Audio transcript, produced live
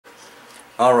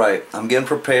Alright, I'm getting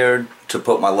prepared to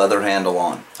put my leather handle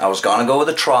on. I was going to go with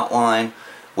a trot line,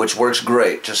 which works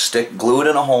great. Just glue it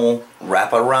in a hole,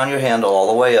 wrap it around your handle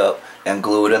all the way up, and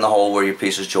glue it in the hole where your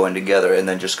pieces join together, and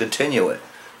then just continue it.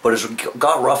 But it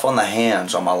got rough on the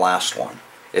hands on my last one.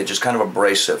 It just kind of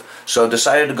abrasive. So I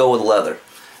decided to go with leather.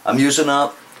 I'm using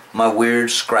up my weird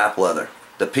scrap leather.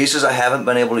 The pieces I haven't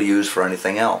been able to use for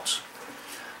anything else.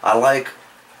 I like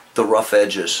the rough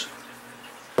edges.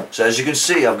 So as you can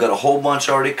see, I've got a whole bunch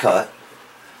already cut.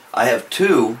 I have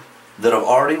two that I've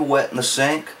already wet in the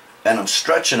sink, and I'm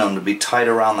stretching them to be tight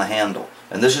around the handle.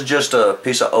 And this is just a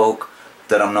piece of oak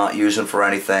that I'm not using for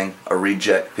anything, a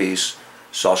reject piece,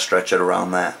 so I'll stretch it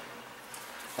around that.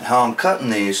 And how I'm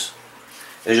cutting these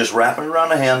is just wrapping around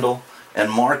the handle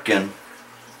and marking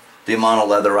the amount of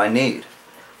leather I need.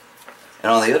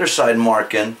 And on the other side,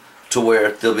 marking to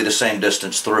where they'll be the same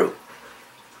distance through.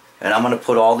 And I'm going to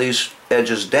put all these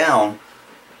edges down,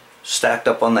 stacked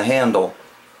up on the handle,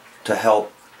 to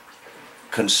help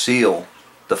conceal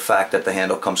the fact that the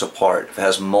handle comes apart. If it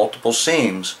has multiple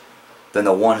seams, then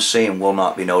the one seam will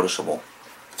not be noticeable.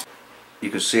 You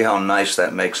can see how nice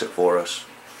that makes it for us.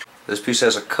 This piece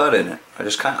has a cut in it.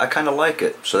 I kind of like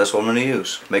it, so that's what I'm going to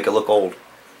use. Make it look old.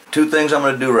 Two things I'm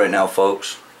going to do right now,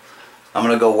 folks. I'm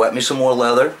going to go wet me some more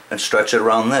leather and stretch it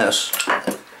around this.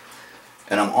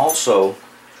 And I'm also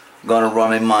going to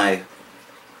run in my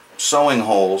sewing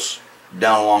holes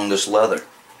down along this leather.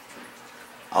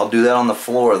 I'll do that on the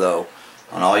floor though,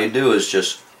 and all you do is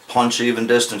just punch even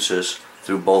distances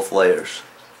through both layers.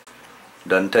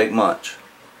 Doesn't take much.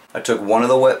 I took one of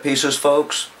the wet pieces,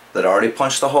 folks, that I already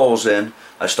punched the holes in.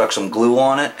 I stuck some glue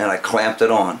on it and I clamped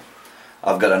it on.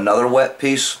 I've got another wet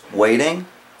piece waiting.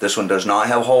 This one does not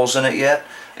have holes in it yet,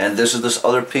 and this is this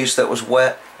other piece that was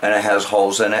wet and it has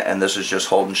holes in it, and this is just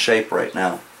holding shape right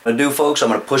now. What I'm going to do, folks, I'm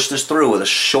going to push this through with a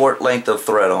short length of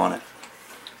thread on it,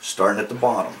 starting at the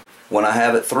bottom. When I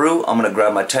have it through, I'm going to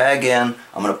grab my tag end,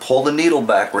 I'm going to pull the needle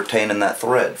back, retaining that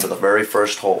thread for the very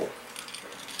first hole.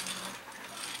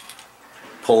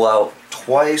 Pull out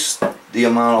twice the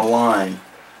amount of line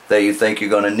that you think you're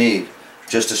going to need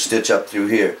just to stitch up through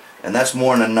here. And that's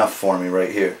more than enough for me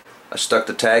right here. I stuck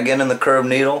the tag end in the curved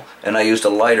needle, and I used a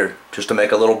lighter just to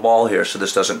make a little ball here so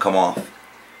this doesn't come off.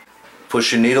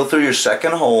 Push your needle through your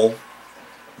second hole,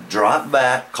 drop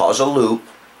back, cause a loop,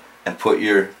 and put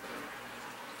your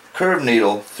curved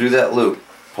needle through that loop.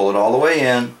 Pull it all the way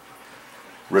in,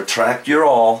 retract your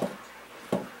awl,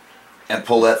 and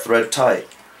pull that thread tight.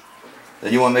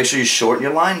 Then you want to make sure you shorten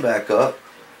your line back up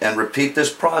and repeat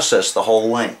this process the whole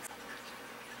length.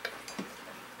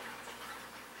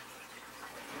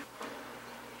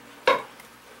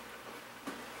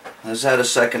 This had a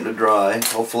second to dry,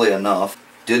 hopefully enough.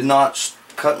 Did not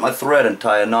cut my thread and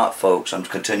tie a knot, folks. I'm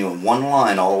continuing one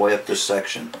line all the way up this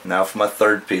section. Now for my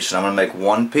third piece, and I'm going to make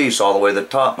one piece all the way to the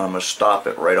top, and I'm going to stop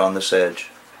it right on this edge.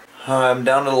 I'm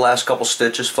down to the last couple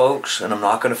stitches, folks, and I'm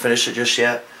not going to finish it just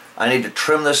yet. I need to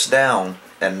trim this down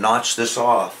and notch this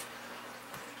off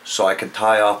so I can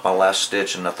tie off my last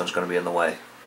stitch and nothing's going to be in the way.